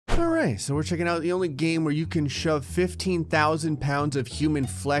Alright, so we're checking out the only game where you can shove 15,000 pounds of human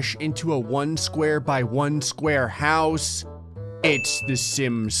flesh into a 1 square by 1 square house. It's The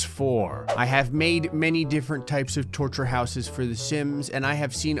Sims 4. I have made many different types of torture houses for The Sims, and I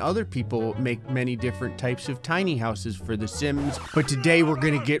have seen other people make many different types of tiny houses for The Sims, but today we're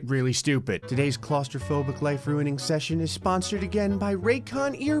gonna get really stupid. Today's claustrophobic life-ruining session is sponsored again by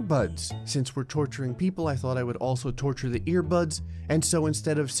Raycon earbuds. Since we're torturing people, I thought I would also torture the earbuds, and so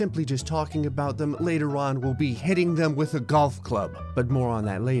instead of simply just talking about them, later on we'll be hitting them with a golf club. But more on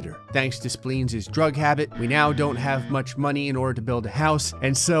that later. Thanks to Spleens' drug habit, we now don't have much money in order to build a house,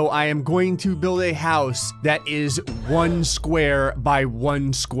 and so I am going to build a house that is 1 square by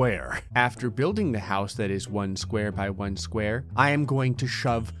 1 square. After building the house that is 1 square by 1 square, I am going to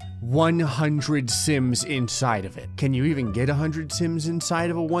shove 100 Sims inside of it. Can you even get 100 Sims inside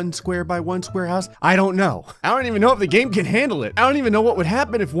of a 1 square by 1 square house? I don't know. I don't even know if the game can handle it. I don't even know what would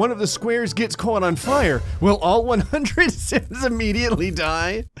happen if one of the squares gets caught on fire. Will all 100 Sims immediately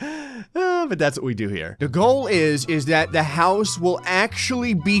die? But that's what we do here. The goal is that the house will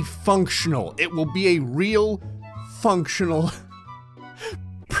actually be functional. It will be a real functional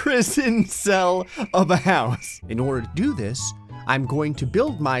prison cell of a house. In order to do this, I'm going to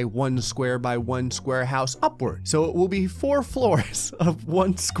build my 1 square by 1 square house upward. So it will be 4 floors of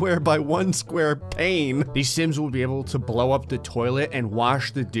 1 square by 1 square pane. These Sims will be able to blow up the toilet and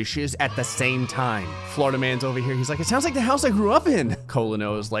wash the dishes at the same time. Florida man's over here. He's like, it sounds like the house I grew up in.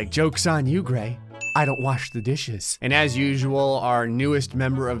 Colino is like, joke's on you, Gray. I don't wash the dishes. And as usual, our newest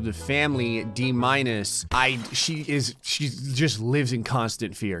member of the family, D-, she just lives in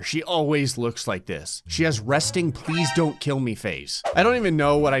constant fear. She always looks like this. She has resting please don't kill me face. I don't even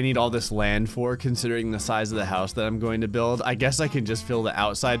know what I need all this land for, considering the size of the house that I'm going to build. I guess I can just fill the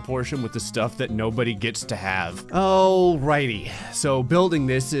outside portion with the stuff that nobody gets to have. Alrighty, so building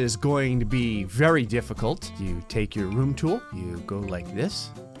this is going to be very difficult. You take your room tool, you go like this.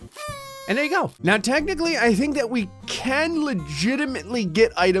 And there you go. Now, technically, I think that we can legitimately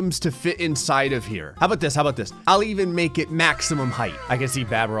get items to fit inside of here. How about this? How about this? I'll even make it maximum height. I can see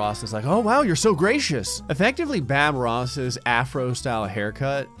Bab Ross is like, oh, wow, you're so gracious. Effectively, Bab Ross's Afro-style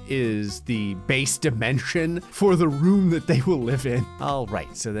haircut is the base dimension for the room that they will live in. All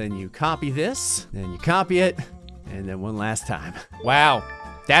right, so then you copy this, then you copy it, and then one last time. Wow.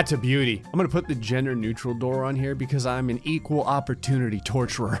 That's a beauty. I'm gonna put the gender neutral door on here because I'm an equal opportunity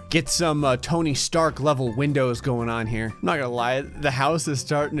torturer. Get some Tony Stark level windows going on here. I'm not gonna lie, the house is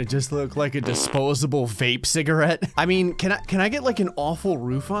starting to just look like a disposable vape cigarette. I mean, can I get like an awful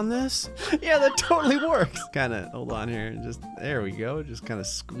roof on this? Yeah, that totally works. Kinda, hold on here, just, there we go. Just kinda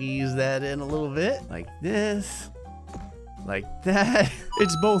squeeze that in a little bit, like this. Like that.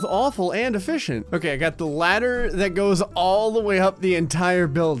 It's both awful and efficient. Okay, I got the ladder that goes all the way up the entire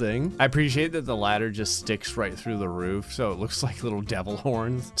building. I appreciate that the ladder just sticks right through the roof, so it looks like little devil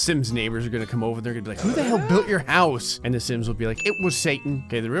horns. Sims neighbors are gonna come over, they're gonna be like, who the hell built your house? And the Sims will be like, it was Satan.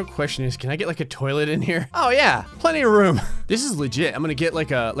 Okay, the real question is, can I get like a toilet in here? Oh yeah, plenty of room. This is legit. I'm gonna get like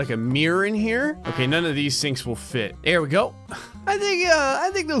a mirror in here. Okay, none of these sinks will fit. There we go.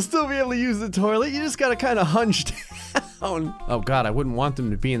 I think they'll still be able to use the toilet. You just gotta kind of hunch down. Oh God, I wouldn't want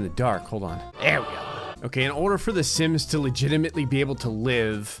them to be in the dark. Hold on. There we go. Okay, in order for the Sims to legitimately be able to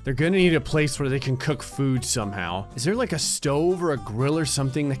live, they're gonna need a place where they can cook food somehow. Is there like a stove or a grill or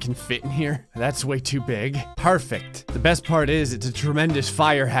something that can fit in here? That's way too big. Perfect. The best part is it's a tremendous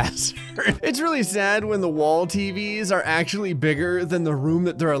fire hazard. It's really sad when the wall TVs are actually bigger than the room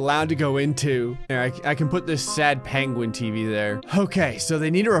that they're allowed to go into. There, I can put this sad penguin TV there. Okay, so they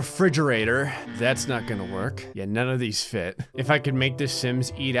need a refrigerator. That's not gonna work. Yeah, none of these fit. If I could make the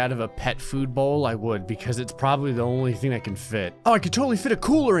Sims eat out of a pet food bowl, I would, because it's probably the only thing that can fit. Oh, I could totally fit a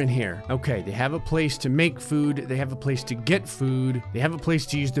cooler in here. Okay, they have a place to make food. They have a place to get food. They have a place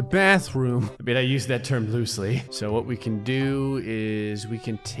to use the bathroom. I mean, I use that term loosely. So what we can do is we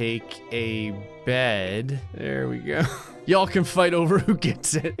can take a bed. There we go. Y'all can fight over who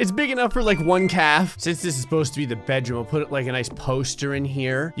gets it. It's big enough for like 1 calf. Since this is supposed to be the bedroom, I'll put like a nice poster in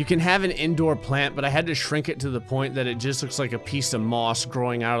here. You can have an indoor plant, but I had to shrink it to the point that it just looks like a piece of moss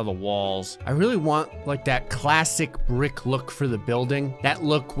growing out of the walls. I really want like that classic brick look for the building. That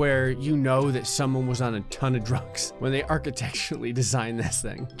look where you know that someone was on a ton of drugs when they architecturally designed this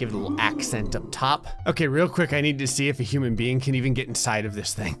thing. Give it a little accent up top. Okay, real quick, I need to see if a human being can even get inside of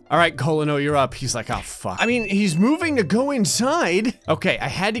this thing. All right, Colino, you're up. He's like, oh, fuck. I mean, he's moving to go inside. Okay, I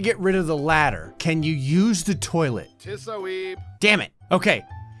had to get rid of the ladder. Can you use the toilet? Damn it. Okay,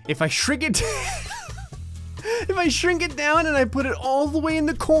 if I shrink it if I shrink it down and I put it all the way in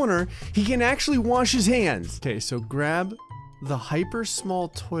the corner, he can actually wash his hands. Okay, so grab the hyper small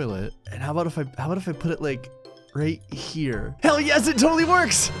toilet. And how about if I put it like right here? Hell yes, it totally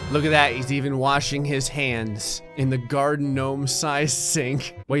works. Look at that, he's even washing his hands in the garden gnome size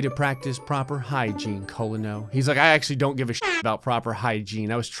sink. Way to practice proper hygiene, Colino. He's like, I actually don't give a shit about proper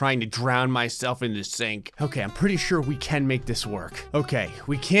hygiene. I was trying to drown myself in the sink. Okay, I'm pretty sure we can make this work. Okay,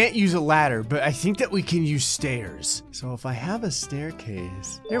 we can't use a ladder, but I think that we can use stairs. So if I have a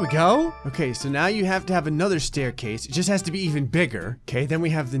staircase, there we go. Okay, so now you have to have another staircase. It just has to be even bigger. Okay, then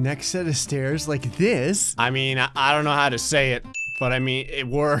we have the next set of stairs like this. I mean, I don't know how to say it, but I mean, it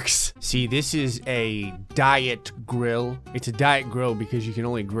works. See, this is a diet grill. It's a diet grill because you can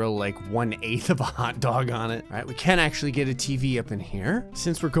only grill like 1/8 of a hot dog on it. All right, we can actually get a TV up in here.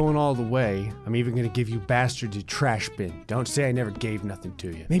 Since we're going all the way, I'm even gonna give you bastards a trash bin. Don't say I never gave nothing to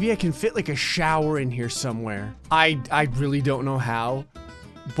you. Maybe I can fit like a shower in here somewhere. I really don't know how,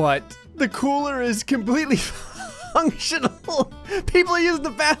 but the cooler is completely functional. People use the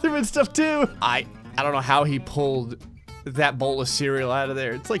bathroom and stuff too. I don't know how he pulled that bowl of cereal out of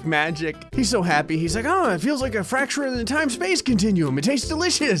there. It's like magic. He's so happy. He's like, oh, it feels like a fracture in the time-space continuum. It tastes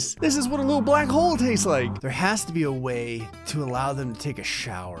delicious. This is what a little black hole tastes like. There has to be a way to allow them to take a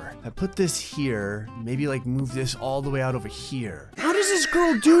shower. I put this here, maybe like move this all the way out over here. How does this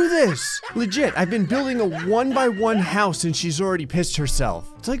girl do this? Legit, I've been building a 1x1 house and she's already pissed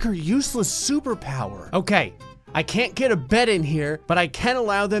herself. It's like her useless superpower. Okay. I can't get a bed in here, but I can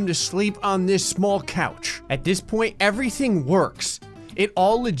allow them to sleep on this small couch. At this point, everything works. It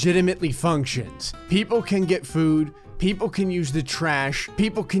all legitimately functions. People can get food, people can use the trash,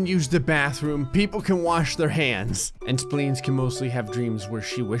 people can use the bathroom, people can wash their hands. And spleens can mostly have dreams where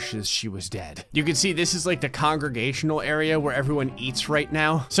she wishes she was dead. You can see this is like the congregational area where everyone eats right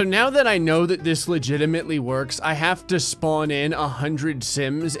now. So now that I know that this legitimately works, I have to spawn in 100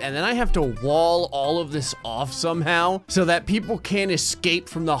 Sims and then I have to wall all of this off somehow so that people can't escape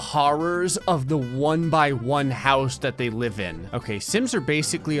from the horrors of the 1x1 house that they live in. Okay, Sims are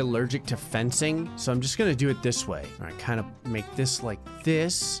basically allergic to fencing, so I'm just gonna do it this way. All right, kind of make this like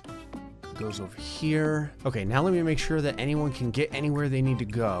this. Goes over here. Okay, now let me make sure that anyone can get anywhere they need to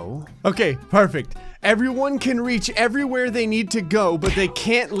go. Okay, perfect. Everyone can reach everywhere they need to go, but they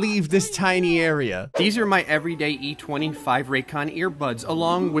can't leave this tiny area. These are my everyday E25 Raycon earbuds,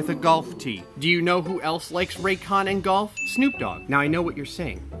 along with a golf tee. Do you know who else likes Raycon and golf? Snoop Dogg. Now I know what you're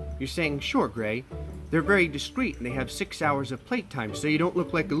saying. You're saying, sure, Gray. They're very discreet and they have 6 hours of playtime, so you don't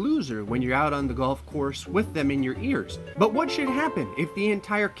look like a loser when you're out on the golf course with them in your ears. But what should happen if the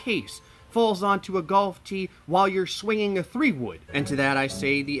entire case falls onto a golf tee while you're swinging a 3-wood? And to that I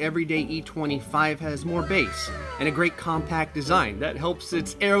say the everyday E25 has more bass and a great compact design that helps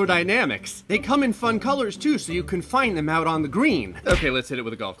its aerodynamics. They come in fun colors too, so you can find them out on the green. Okay, let's hit it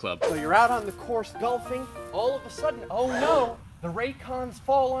with a golf club. So you're out on the course golfing, all of a sudden, oh no, the Raycons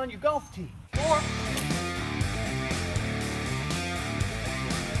fall on your golf tee.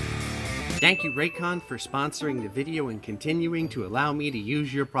 Thank you, Raycon, for sponsoring the video and continuing to allow me to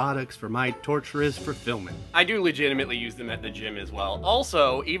use your products for my torturous fulfillment. I do legitimately use them at the gym as well.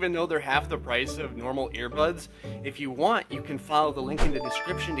 Also, even though they're half the price of normal earbuds, if you want, you can follow the link in the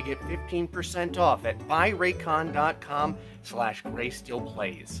description to get 15% off at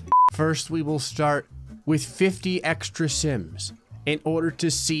buyraycon.com/Graystillplays. First, we will start with 50 extra Sims in order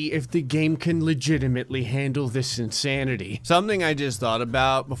to see if the game can legitimately handle this insanity. Something I just thought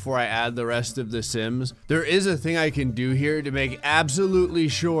about before I add the rest of the Sims, there is a thing I can do here to make absolutely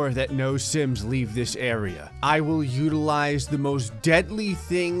sure that no Sims leave this area. I will utilize the most deadly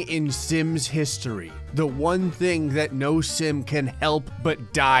thing in Sims history. The one thing that no Sim can help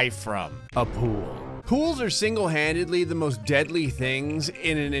but die from. A pool. Pools are single-handedly the most deadly things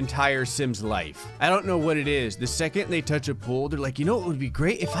in an entire Sim's life. I don't know what it is. The second they touch a pool, they're like, you know what would be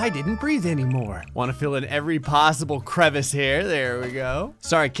great if I didn't breathe anymore. Want to fill in every possible crevice here. There we go.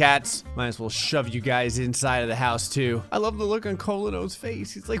 Sorry, cats. Might as well shove you guys inside of the house, too. I love the look on Colino's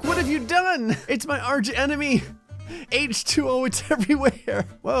face. He's like, what have you done? It's my arch enemy. H2O, it's everywhere.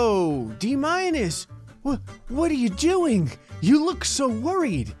 Whoa, D-. What are you doing? You look so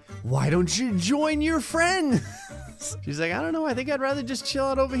worried. Why don't you join your friends? She's like, I don't know, I think I'd rather just chill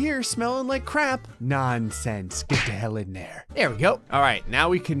out over here smelling like crap. Nonsense, get the hell in there. There we go. All right, now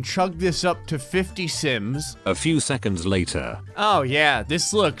we can chug this up to 50 Sims. A few seconds later. Oh yeah,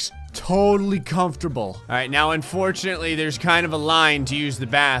 this looks totally comfortable. All right, now unfortunately there's kind of a line to use the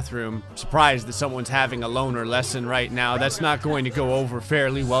bathroom. Surprised that someone's having a loner lesson right now. That's not going to go over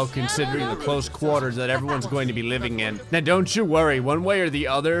fairly well considering the close quarters that everyone's going to be living in. Now don't you worry, one way or the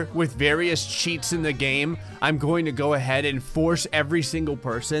other, with various cheats in the game, I'm going to go ahead and force every single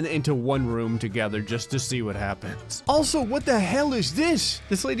person into one room together just to see what happens. Also, what the hell is this?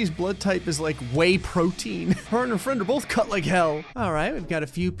 This lady's blood type is like whey protein. Her and her friend are both cut like hell. All right, we've got a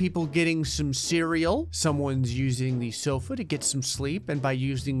few people getting some cereal. Someone's using the sofa to get some sleep, and by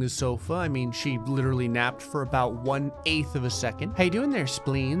using the sofa, I mean she literally napped for about 1/8 of a second. How you doing there,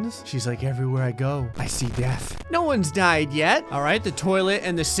 spleens? She's like, everywhere I go, I see death. No one's died yet. All right, the toilet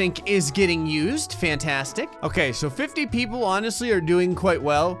and the sink is getting used. Fantastic. Okay, so 50 people honestly are doing quite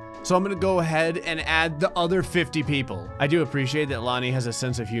well. So I'm gonna go ahead and add the other 50 people. I do appreciate that Lonnie has a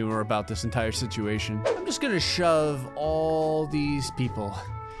sense of humor about this entire situation. I'm just gonna shove all these people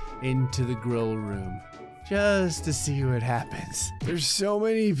into the grill room just to see what happens. There's so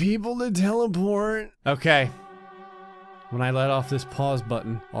many people to teleport. Okay. When I let off this pause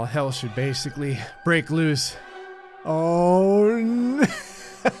button, all hell should basically break loose. Oh no.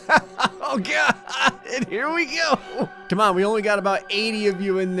 Oh god, and here we go. Come on, we only got about 80 of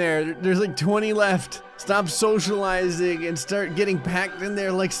you in there. There's like 20 left. Stop socializing and start getting packed in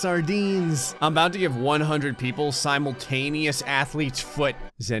there like sardines. I'm about to give 100 people simultaneous athlete's foot.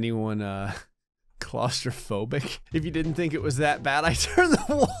 Is anyone claustrophobic? If you didn't think it was that bad, I turned the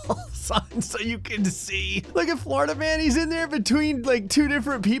walls on so you can see. Look at Florida Man, he's in there between like 2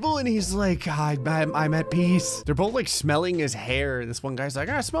 different people and he's like, I'm at peace. They're both like smelling his hair. This one guy's like,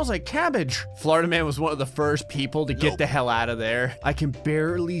 it smells like cabbage. Florida Man was one of the first people to get the hell out of there. I can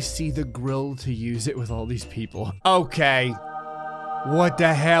barely see the grill to use it with all these people. Okay. What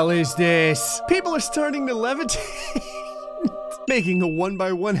the hell is this? People are starting to levitate. Making a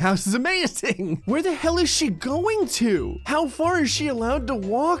 1x1 house is amazing. Where the hell is she going to? How far is she allowed to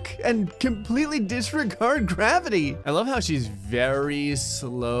walk and completely disregard gravity? I love how she's very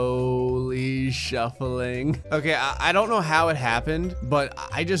slowly shuffling. Okay, I don't know how it happened, but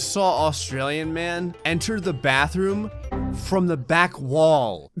I just saw Australian Man enter the bathroom from the back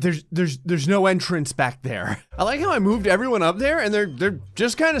wall. There's no entrance back there. I like how I moved everyone up there and they're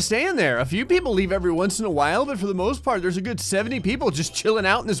just kind of staying there. A few people leave every once in a while, but for the most part, there's a good 70 people just chilling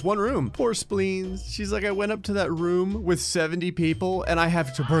out in this one room. Poor spleens. She's like, I went up to that room with 70 people and I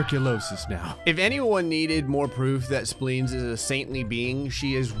have tuberculosis now. If anyone needed more proof that spleens is a saintly being,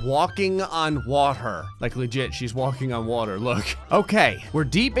 she is walking on water. Like legit, she's walking on water, look. Okay, we're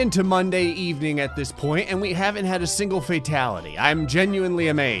deep into Monday evening at this point and we haven't had a single fatality. I'm genuinely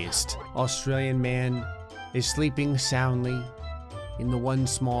amazed. Australian Man is sleeping soundly in the one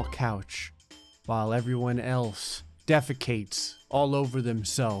small couch while everyone else defecates all over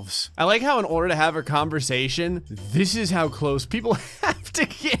themselves. I like how in order to have a conversation, this is how close people have to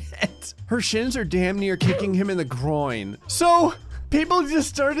get. Her shins are damn near kicking him in the groin. So people just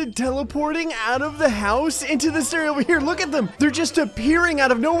started teleporting out of the house into this area over here. Look at them. They're just appearing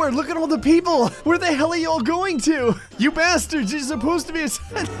out of nowhere. Look at all the people. Where the hell are y'all going to? You bastards, you're supposed to be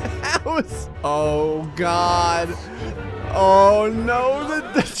inside the house. Oh, God. Oh, no.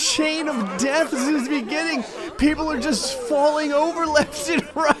 The chain of death is beginning. People are just falling over left and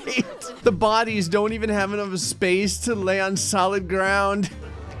right. The bodies don't even have enough space to lay on solid ground.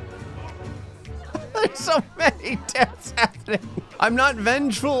 There's so many deaths happening. I'm not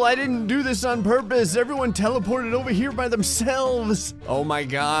vengeful. I didn't do this on purpose. Everyone teleported over here by themselves. Oh my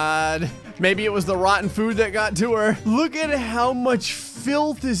God. Maybe it was the rotten food that got to her. Look at how much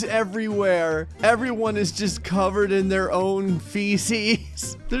filth is everywhere. Everyone is just covered in their own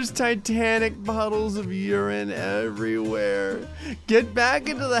feces. There's Titanic bottles of urine everywhere. Get back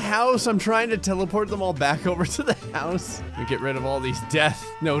into the house. I'm trying to teleport them all back over to the house and get rid of all these death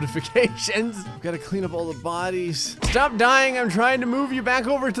notifications. I've got to clean up all the bodies. Stop dying. I'm trying to move you back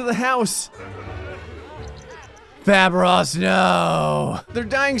over to the house. Fabros, no. They're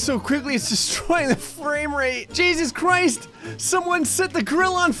dying so quickly, it's destroying the frame rate. Jesus Christ, someone set the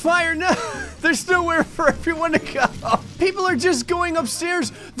grill on fire. No, there's nowhere for everyone to go. People are just going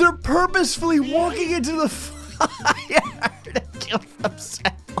upstairs. They're purposefully walking into the fire to kill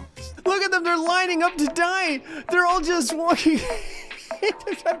themselves. Look at them, they're lining up to die. They're all just walking.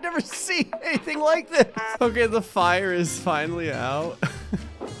 I've never seen anything like this. Okay, the fire is finally out.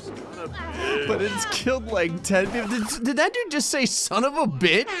 But it's killed like 10 people. Did that dude just say son of a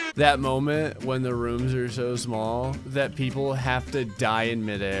bitch? That moment when the rooms are so small that people have to die in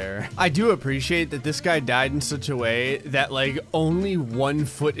midair. I do appreciate that this guy died in such a way that like only 1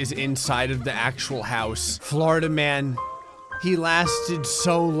 foot is inside of the actual house. Florida Man He lasted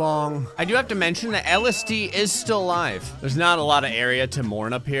so long. I do have to mention that LSD is still alive. There's not a lot of area to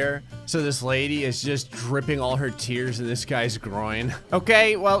mourn up here, so this lady is just dripping all her tears in this guy's groin.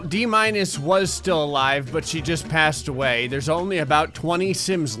 Okay, well, D- was still alive, but she just passed away. There's only about 20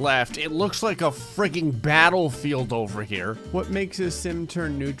 Sims left. It looks like a freaking battlefield over here. What makes a Sim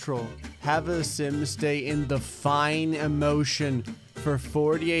turn neutral? Have a Sim stay in the fine emotion for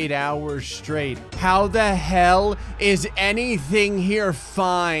 48 hours straight. How the hell is anything here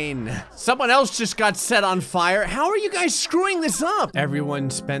fine? Someone else just got set on fire. How are you guys screwing this up? Everyone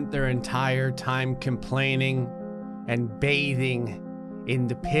spent their entire time complaining and bathing in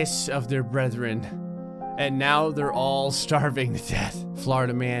the piss of their brethren. And now they're all starving to death.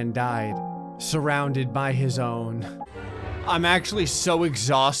 Florida man died, surrounded by his own. I'm actually so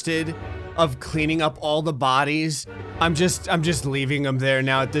exhausted of cleaning up all the bodies. I'm just leaving them there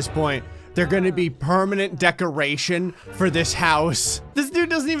now at this point. They're gonna be permanent decoration for this house. This dude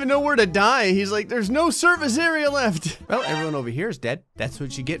doesn't even know where to die. He's like, there's no service area left. Well, everyone over here is dead. That's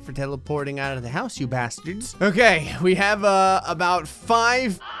what you get for teleporting out of the house, you bastards. Okay, we have about 4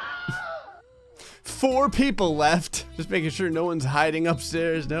 people left. Just making sure no one's hiding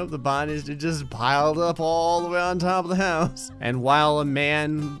upstairs. Nope, the bodies are just piled up all the way on top of the house. And while a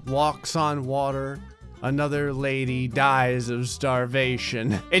man walks on water, another lady dies of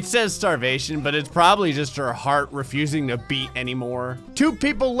starvation. It says starvation, but it's probably just her heart refusing to beat anymore. 2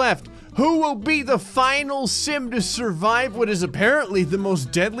 people left. Who will be the final Sim to survive what is apparently the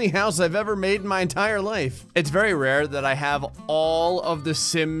most deadly house I've ever made in my entire life? It's very rare that I have all of the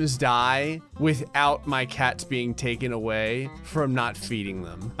Sims die without my cats being taken away from not feeding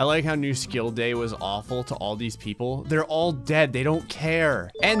them. I like how New Skill Day was awful to all these people. They're all dead. They don't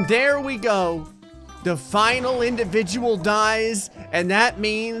care. And there we go. The final individual dies, and that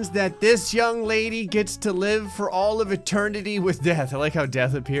means that this young lady gets to live for all of eternity with death. I like how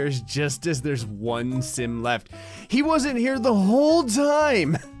death appears just as there's 1 Sim left. He wasn't here the whole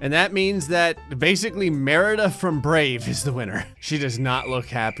time. And that means that basically Merida from Brave is the winner. She does not look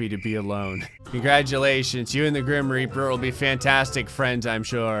happy to be alone. Congratulations, you and the Grim Reaper will be fantastic friends, I'm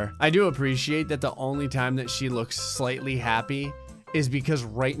sure. I do appreciate that the only time that she looks slightly happy is because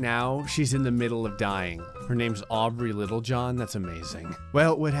right now she's in the middle of dying. Her name's Aubrey Littlejohn. That's amazing.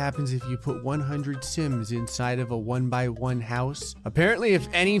 Well, what happens if you put 100 Sims inside of a 1x1 house? Apparently, if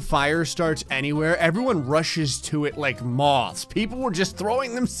any fire starts anywhere, everyone rushes to it like moths. People were just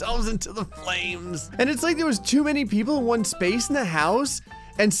throwing themselves into the flames. And it's like there was too many people in one space in the house.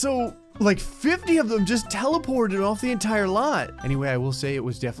 And so like 50 of them just teleported off the entire lot. Anyway, I will say it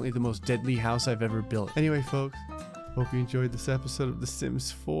was definitely the most deadly house I've ever built. Anyway, folks, hope you enjoyed this episode of The Sims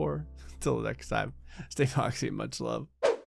 4. Until next time, stay foxy and much love.